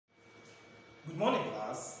Good morning,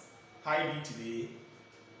 class. How are you doing today?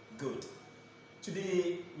 Good.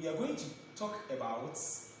 Today, we are going to talk about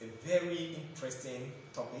a very interesting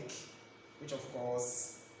topic, which of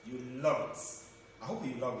course, you love it. I hope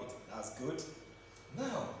you love it. That's good.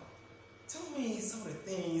 Now, tell me some of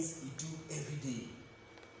the things you do every day,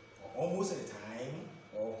 or almost at a time,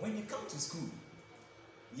 or when you come to school.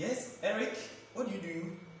 Yes, Eric, what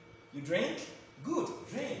do? You drink? Good,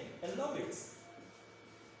 drink. I love it.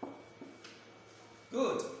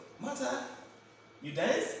 Good. Martha, you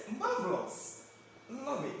dance? Marvelous.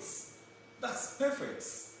 Love it. That's perfect.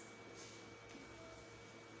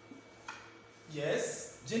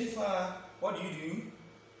 Yes, Jennifer, what do?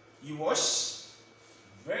 You wash?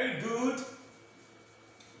 Very good.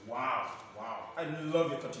 Wow, wow. I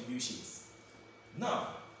love your contributions. Now,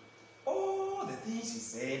 all the things you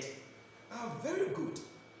said are very good.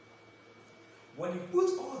 When you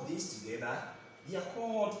put all these together, they are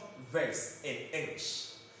called verbs in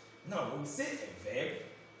English. Now, when we say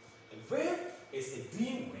a verb is a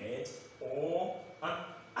doing word or an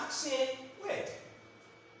action word.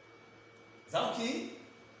 Is that okay?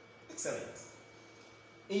 Excellent.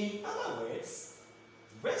 In other words,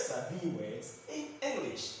 verbs are doing words in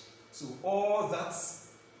English. So all that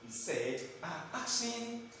you said are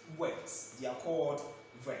action words. They are called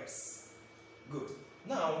verbs. Good.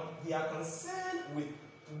 Now, they are concerned with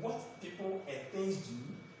what people and things do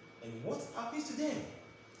and what happens to them.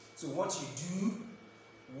 So what you do,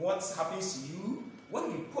 what happens to you,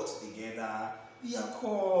 when we put together, they are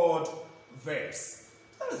called verbs.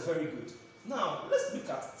 That is very good. Now, let's look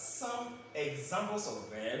at some examples of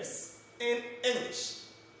verbs in English.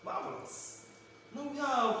 Marvelous. Now we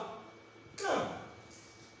have come.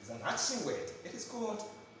 It's an action word. It is called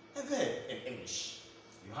a verb in English.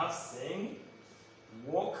 You have sing,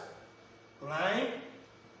 walk, climb.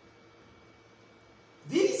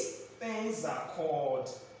 These things are called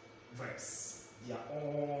verbs. They are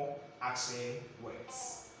all action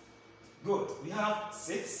words. Good. We have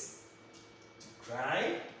sit, to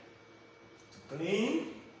cry, to clean,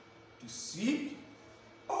 to sweep.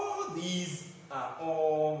 All these are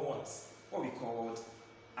all what we call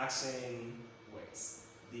action words.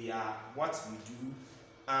 They are what we do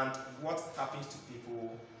and what happens to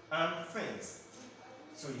people and things.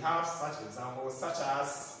 So you have such examples such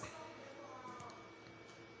as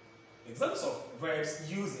examples of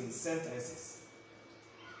verbs used in sentences.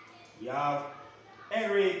 We have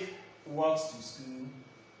Eric walks to school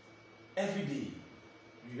every day.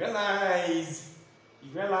 You realize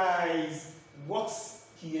walks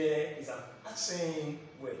here is an action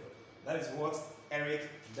word. That is what Eric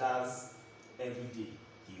does every day.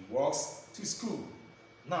 He walks to school.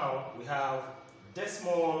 Now we have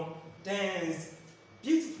Desmond danced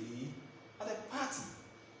beautifully at a party.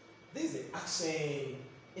 This is the action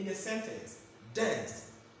in the sentence. Danced.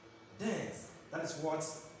 Dance. That is what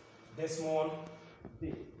Desmond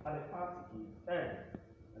did at the party. He danced.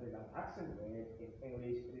 That is an action word in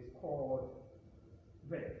English. It is called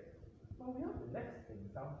verb. Now we have the next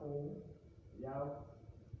example. We have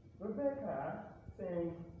Rebecca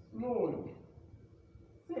sings slowly.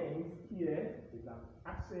 Sings here is an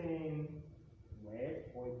action word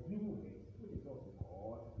or a doing word, which is also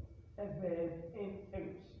called a verb in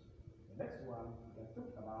English. The next one we can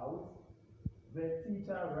talk about the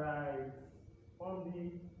teacher writes on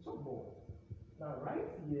the chalkboard. Now, right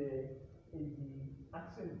here is the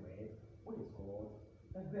action word, which is called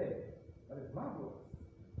a verb. That is marvelous.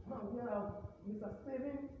 Now we have Mr.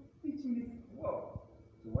 Steven teaches well.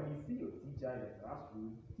 So when you see your teacher in the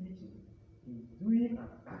classroom teaching, he's doing an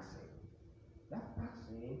action. That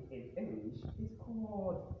action in English is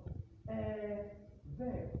called a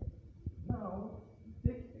verb. Now you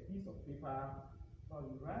take a piece of paper, now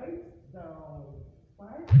you write down 5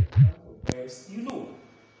 examples of verbs you know.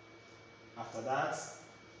 After that,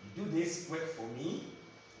 you do this work for me.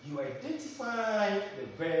 You identify the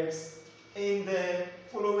verbs in the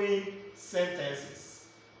following sentences.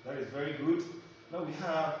 That is very good. Now we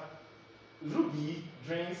have Ruby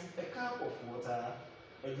drinks a cup of water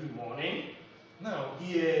every morning. Now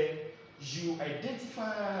here you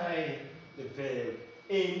identify the verb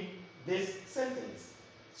in this sentence.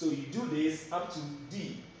 So you do this up to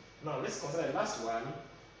D. Now let's consider the last one.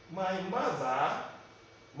 My mother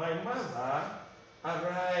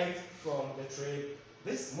arrived from the trip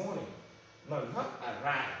this morning. Now you have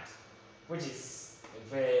arrived, which is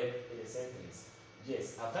a verb in a sentence.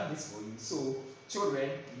 Yes, I've done this for you. So children,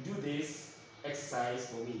 you do this exercise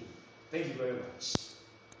for me. Thank you very much.